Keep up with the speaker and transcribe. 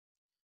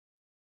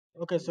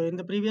Okay, so in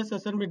the previous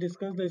session we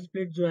discussed the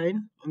split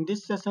join. In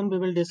this session we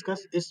will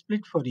discuss a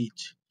split for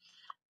each.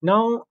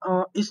 Now,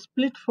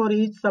 split for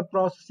each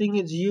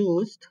subprocessing is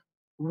used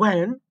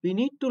when we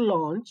need to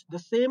launch the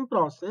same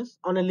process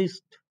on a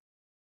list.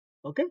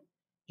 Okay,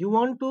 you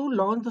want to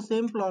launch the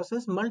same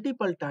process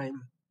multiple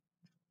time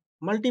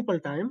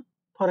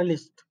for a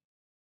list.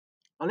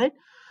 All right.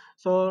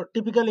 So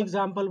typical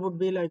example would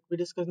be like we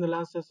discussed in the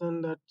last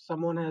session that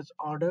someone has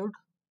ordered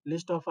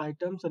list of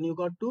items and you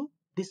got to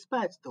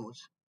dispatch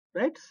those,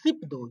 right? Ship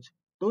those.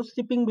 Those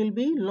shipping will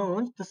be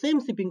launched. The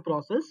same shipping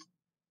process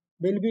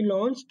will be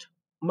launched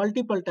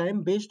multiple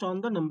time based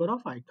on the number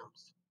of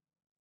items.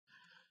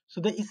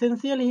 So the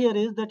essential here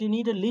is that you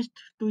need a list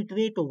to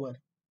iterate over.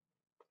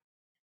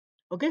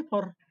 Okay,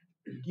 for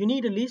you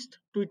need a list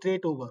to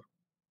iterate over.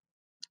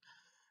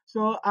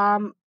 So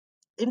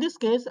in this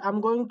case,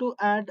 I'm going to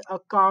add a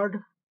card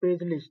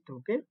page list.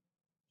 Okay,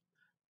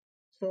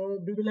 so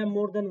we will have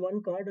more than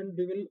one card and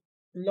we will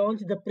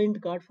launch the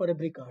print card for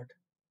every card.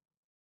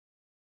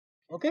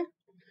 Okay,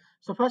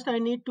 so first I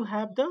need to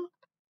have the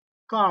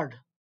card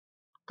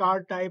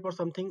type or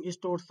something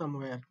stored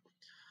somewhere.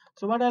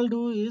 So what I'll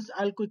do is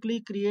I'll quickly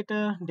create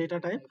a data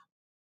type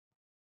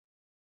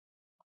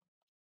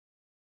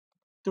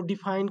to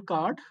define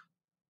card.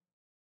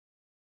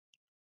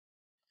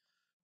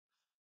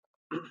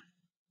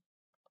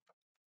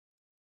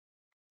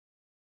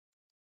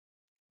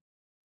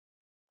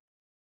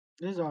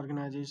 This is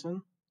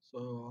organization,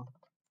 so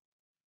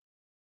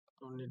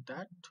don't need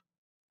that.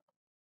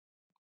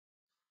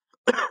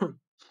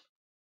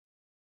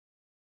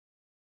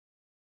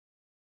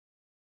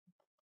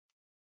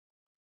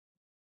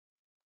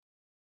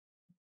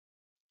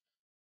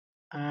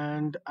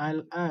 And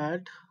I'll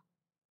add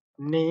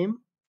name,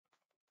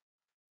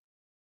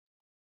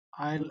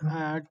 I'll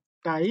add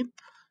type,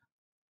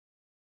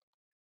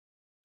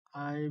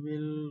 I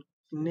will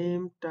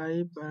name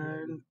type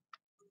and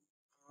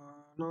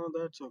no,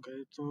 that's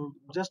okay. So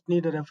just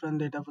need a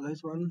reference data for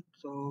this one.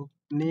 So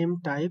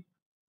name type,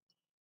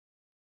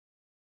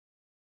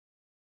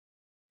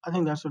 I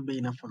think that should be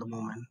enough for the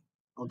moment.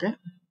 Okay.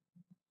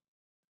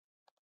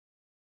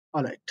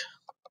 All right.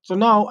 So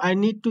now I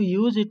need to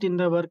use it in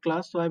the work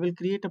class. So I will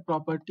create a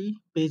property,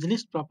 page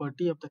list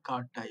property of the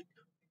card type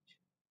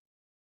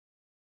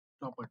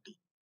property.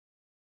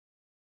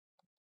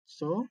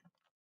 So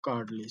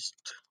card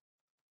list.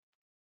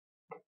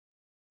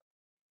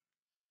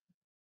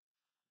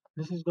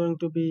 This is going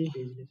to be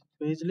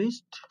page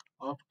list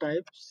of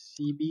type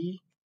CB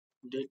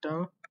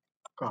data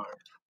card.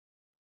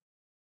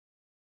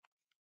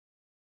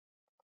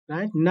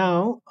 Right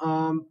now,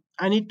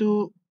 I need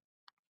to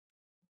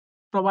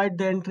provide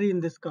the entry in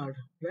this card.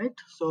 Right.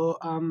 So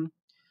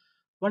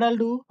what I'll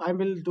do, I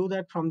will do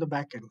that from the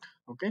backend.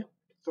 Okay.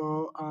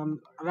 So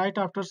right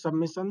after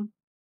submission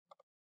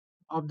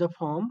of the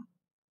form.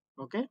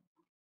 Okay.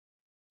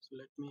 So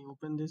let me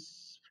open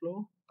this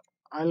flow.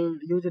 I'll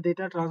use a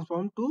data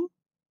transform to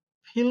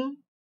fill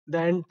the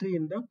entry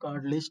in the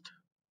card list.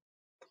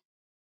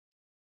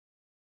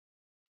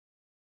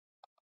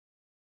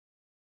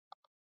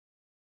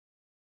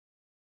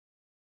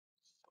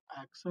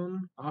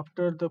 Action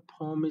after the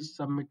form is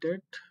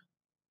submitted,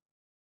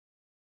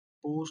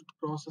 post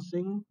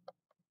processing,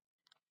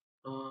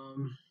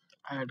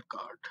 add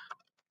card.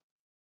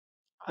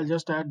 I'll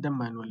just add them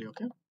manually,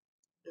 okay,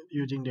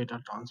 using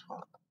data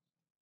transform.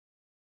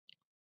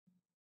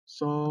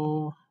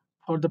 So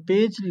for the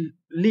page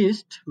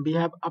list, we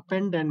have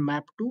append and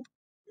map to.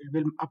 It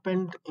will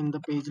append in the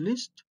page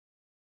list,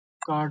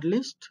 card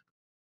list,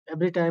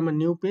 every time a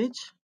new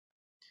page,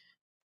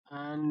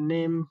 and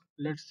name,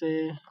 let's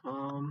say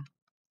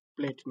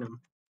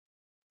platinum,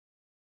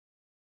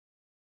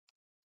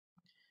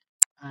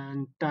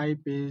 and type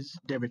is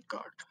debit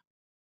card.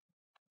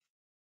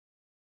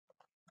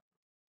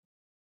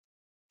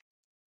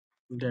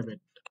 Debit.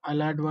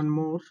 I'll add one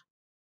more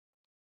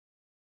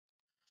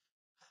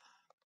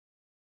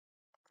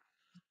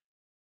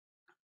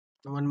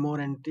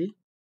entry,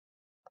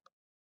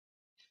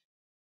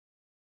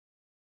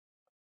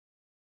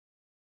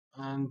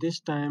 and this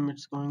time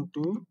it's going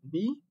to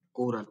be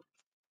Coral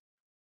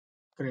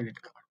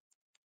credit card.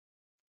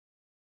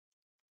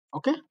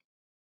 Okay,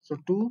 so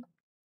two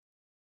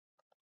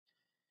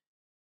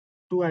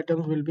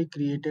items will be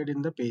created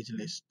in the page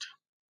list.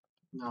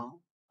 Now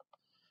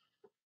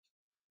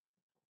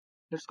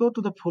let's go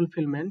to the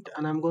fulfillment,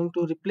 and I'm going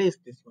to replace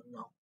this one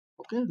now.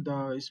 Okay,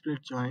 the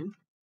split join,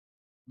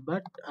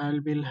 but I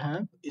will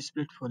have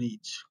split for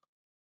each.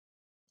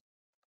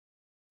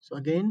 So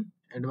again,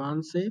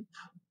 advanced shape,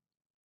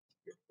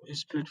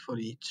 split for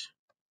each.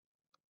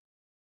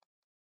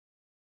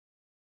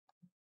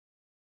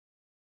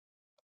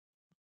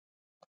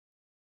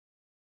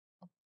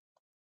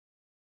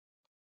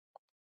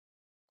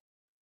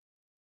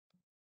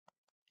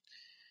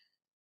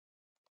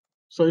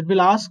 So it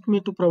will ask me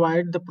to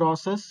provide the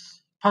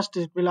process. First,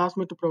 it will ask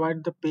me to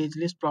provide the page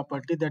list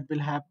property that will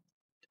have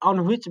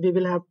on which we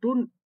will have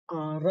to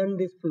run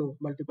this flow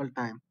multiple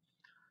time.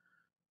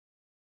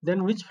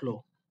 Then which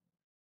flow?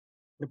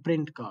 The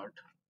print card.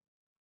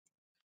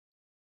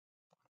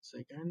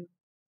 second.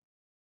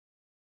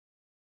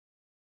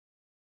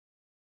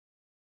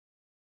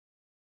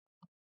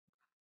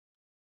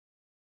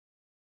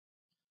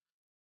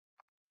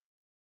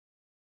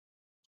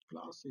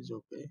 Class is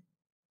okay.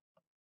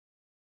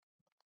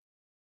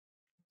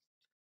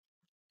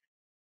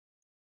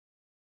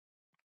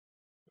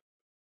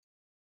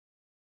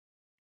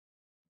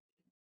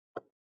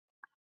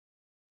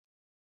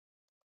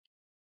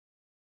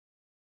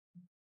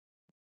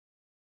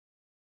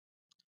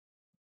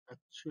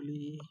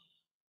 Actually,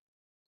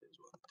 there's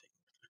one thing.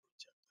 Let me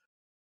check.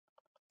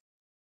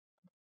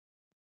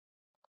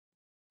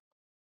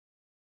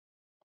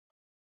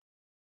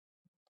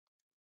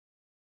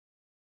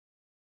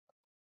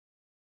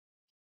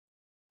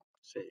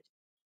 Save.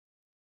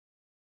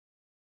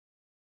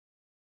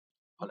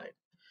 All right.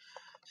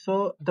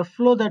 So the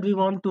flow that we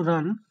want to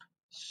run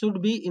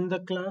should be in the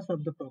class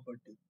of the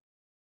property.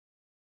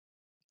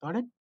 Got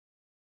it?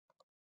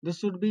 This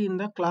should be in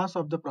the class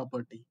of the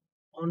property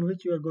on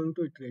which you are going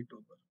to iterate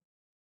over.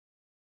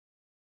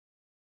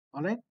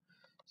 All right.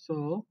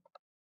 So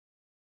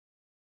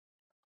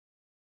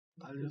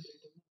I'll just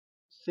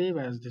save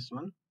as this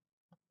one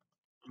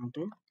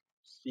into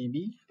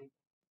CB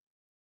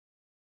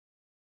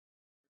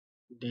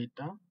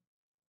data.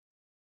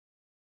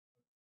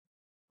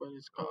 What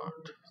is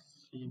called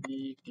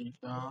CB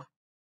data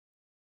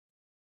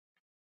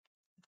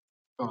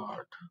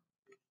card.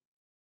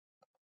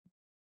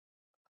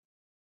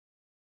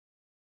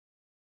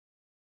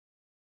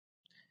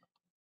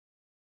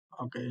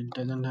 Okay, it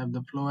doesn't have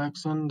the flow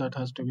action, that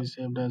has to be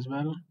saved as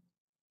well.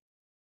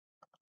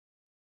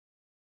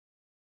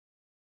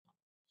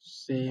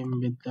 Same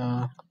with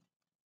the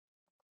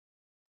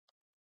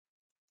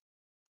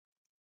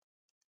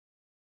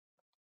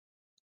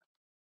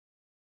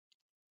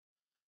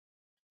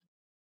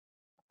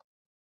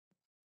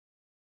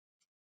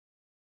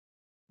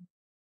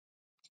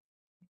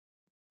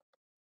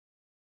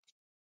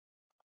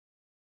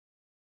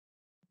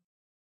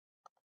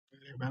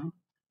label,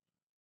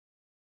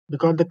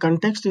 because the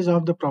context is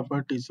of the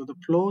property, so the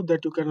flow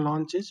that you can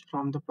launch is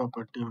from the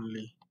property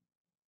only.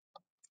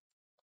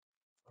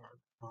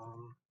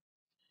 Um,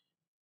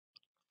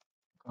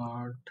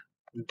 card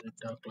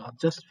data class,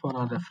 just for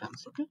our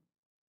reference. Okay,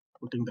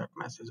 putting that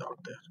message out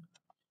there.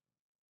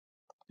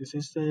 This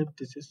is saved,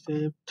 this is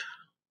saved,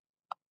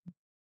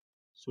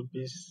 should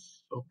be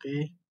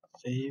okay.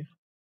 Save.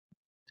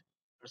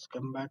 Let's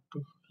come back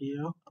to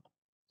here,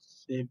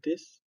 save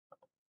this.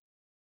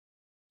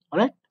 All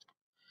right,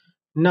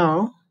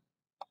 now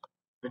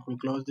let me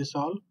close this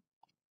all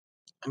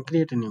and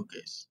create a new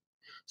case.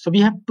 So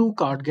we have two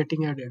card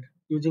getting added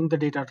using the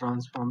data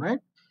transform, right?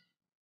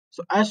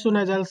 So as soon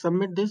as I'll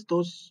submit this,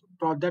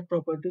 that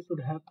property should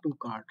have two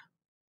card.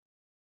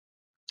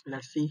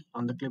 Let's see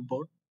on the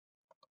clipboard.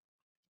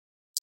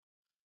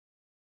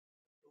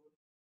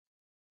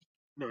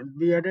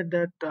 We added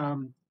that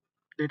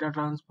data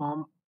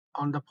transform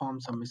on the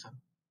form submission.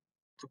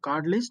 So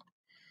card list,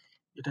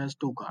 it has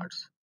two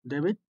cards: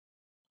 debit,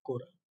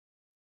 coral,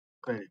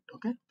 credit.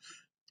 Okay,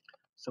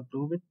 so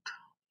prove it,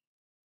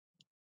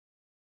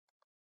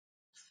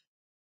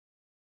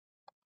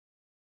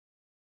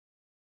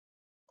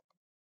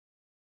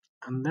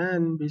 and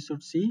then we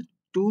should see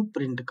two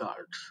print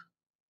cards.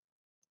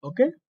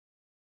 Okay,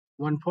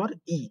 one for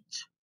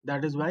each.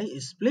 That is why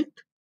is split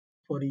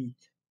for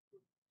each.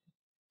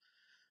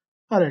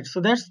 All right,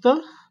 so that's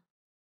the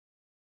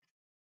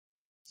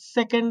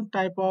second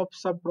type of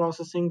sub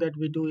processing that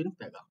we do in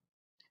Pega.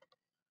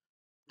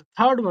 The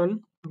third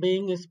one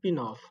being a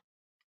spin-off.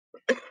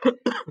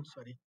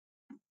 Sorry.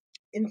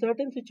 In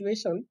certain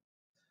situation,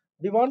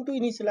 we want to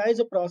initialize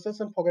a process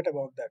and forget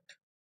about that.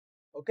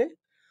 Okay.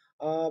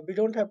 We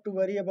don't have to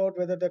worry about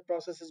whether that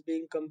process is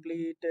being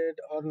completed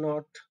or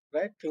not,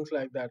 right? Things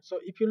like that. So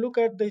if you look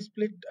at the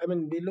split, I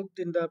mean, we looked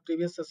in the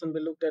previous session, we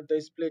looked at the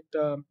split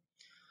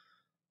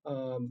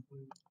um,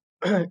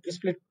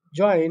 split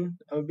join.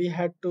 We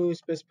had to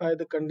specify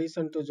the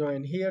condition to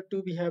join. Here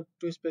too, we have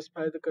to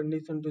specify the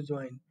condition to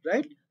join,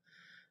 right?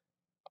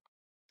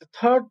 The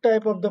third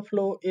type of the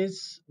flow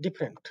is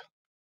different.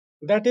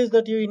 That is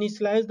that you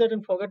initialize that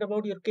and forget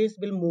about your case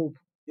will move.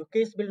 Your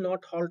case will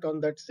not halt on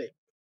that same.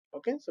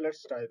 Okay, so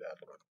let's try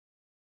that one.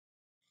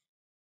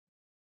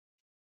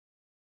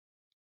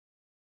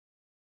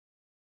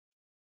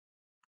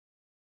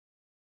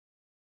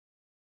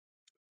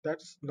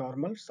 That's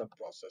normal sub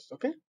process.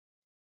 Okay,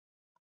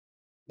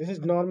 this is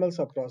normal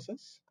sub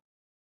process,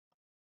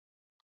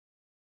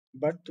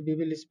 but we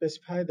will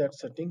specify that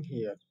setting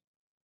here.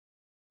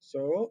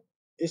 So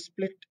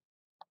split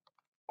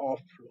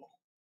off flow,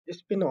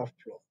 spin off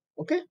flow.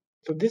 Okay,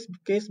 so this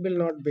case will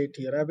not wait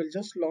here. I will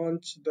just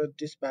launch the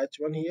dispatch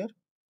one here,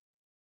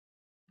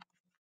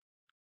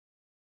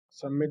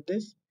 submit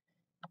this,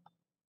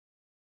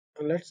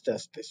 and let's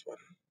test this one.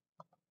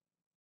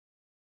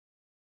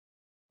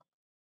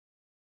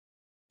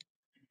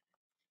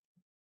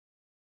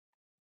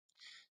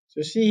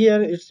 So see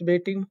here, it's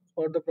waiting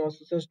for the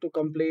processes to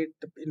complete.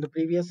 In the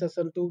previous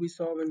session too, we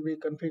saw when we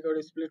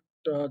configured split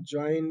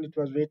join, it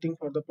was waiting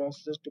for the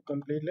processes to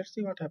complete. Let's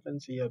see what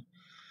happens here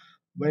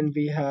when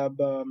we have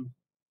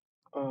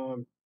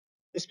um,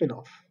 spin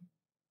off.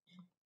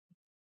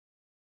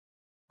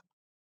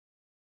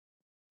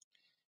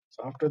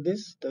 So after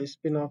this, the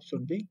spin off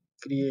should be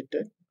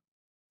created.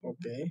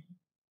 Okay,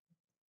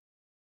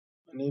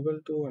 unable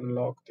to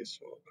unlock this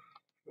one.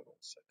 1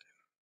 second.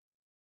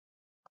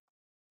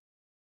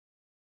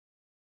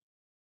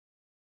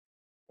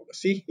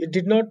 See, it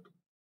did not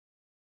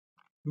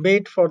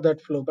wait for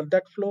that flow, but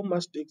that flow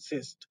must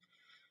exist.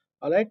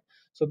 All right.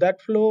 So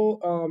that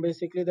flow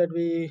basically that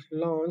we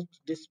launched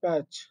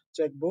dispatch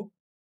checkbook.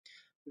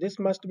 This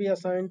must be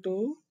assigned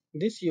to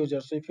this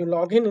user. So if you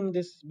log in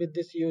this with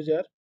this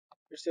user,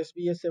 it says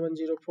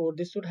BS704.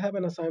 This should have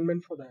an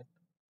assignment for that.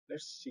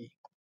 Let's see.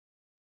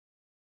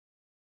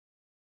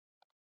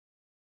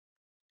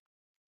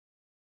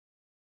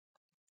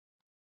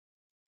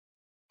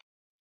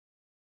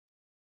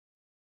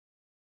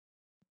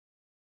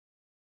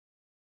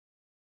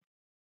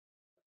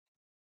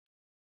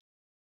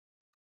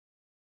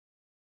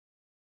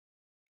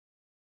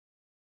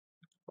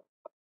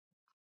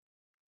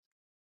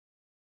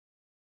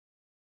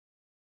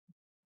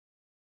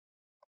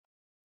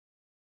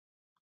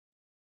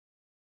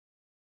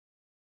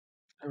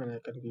 I mean, I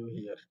can view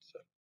here. So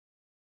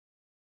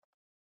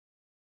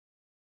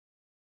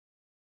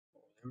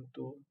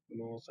M2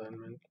 no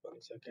assignment.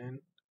 1 second.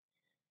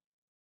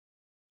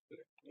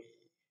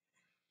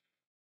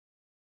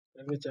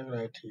 Let me check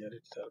right here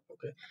itself.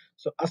 Okay.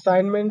 So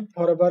assignment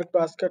for a work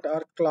basket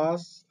are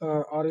class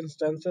or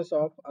instances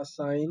of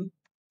assign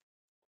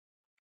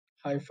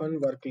hyphen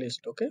work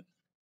list. Okay.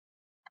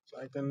 So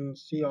I can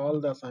see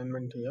all the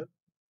assignment here.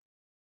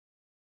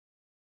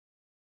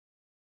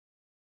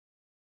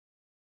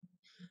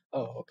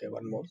 Oh, okay.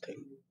 One more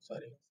thing.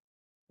 Sorry.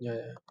 Yeah,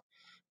 yeah.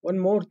 One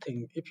more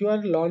thing. If you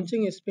are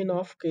launching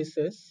spin-off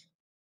cases,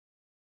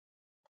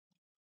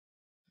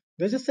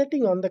 there's a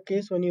setting on the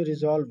case when you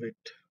resolve it.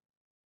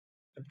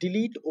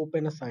 Delete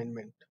open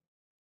assignment.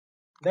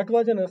 That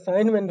was an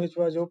assignment which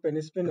was open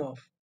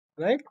spin-off,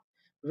 right?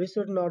 We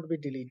should not be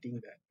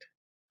deleting that.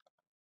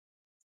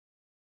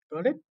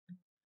 Got it?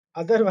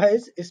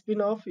 Otherwise,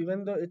 spin-off,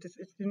 even though it's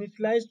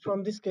initialized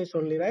from this case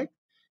only, right?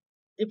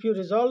 If you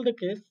resolve the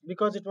case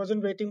because it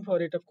wasn't waiting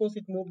for it, of course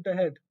it moved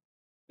ahead,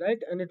 right?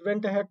 And it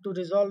went ahead to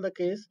resolve the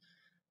case.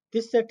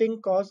 This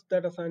setting caused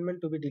that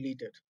assignment to be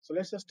deleted. So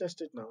let's just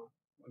test it now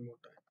one more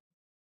time.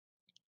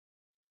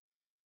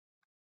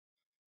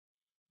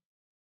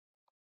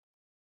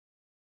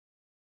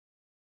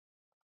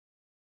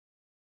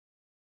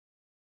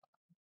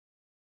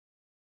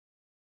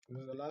 This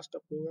is the last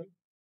approval.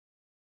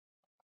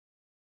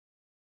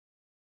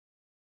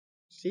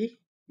 See,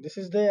 this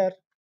is there.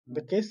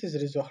 The case is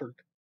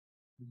resolved,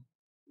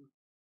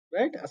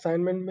 right?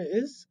 Assignment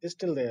is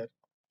still there.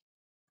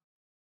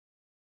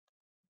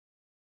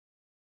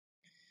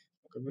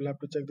 Okay, we'll have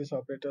to check this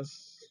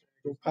operator's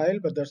profile,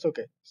 but that's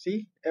okay.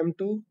 See,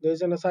 M2, there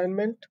is an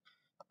assignment.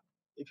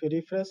 If you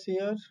refresh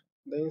here,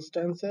 the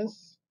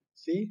instances,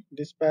 see,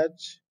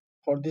 dispatch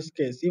for this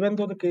case, even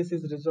though the case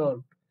is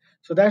resolved.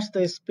 So that's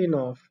the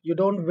spin-off. You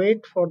don't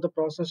wait for the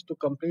process to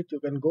complete. You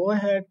can go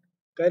ahead,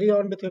 carry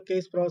on with your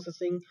case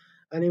processing,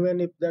 and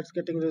even if that's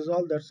getting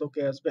resolved, that's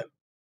okay as well.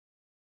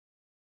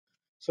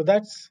 So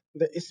that's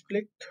the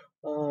split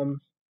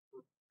um,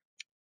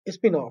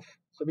 spin-off.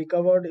 So we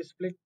covered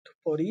split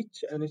for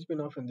each and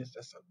spin-off in this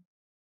session.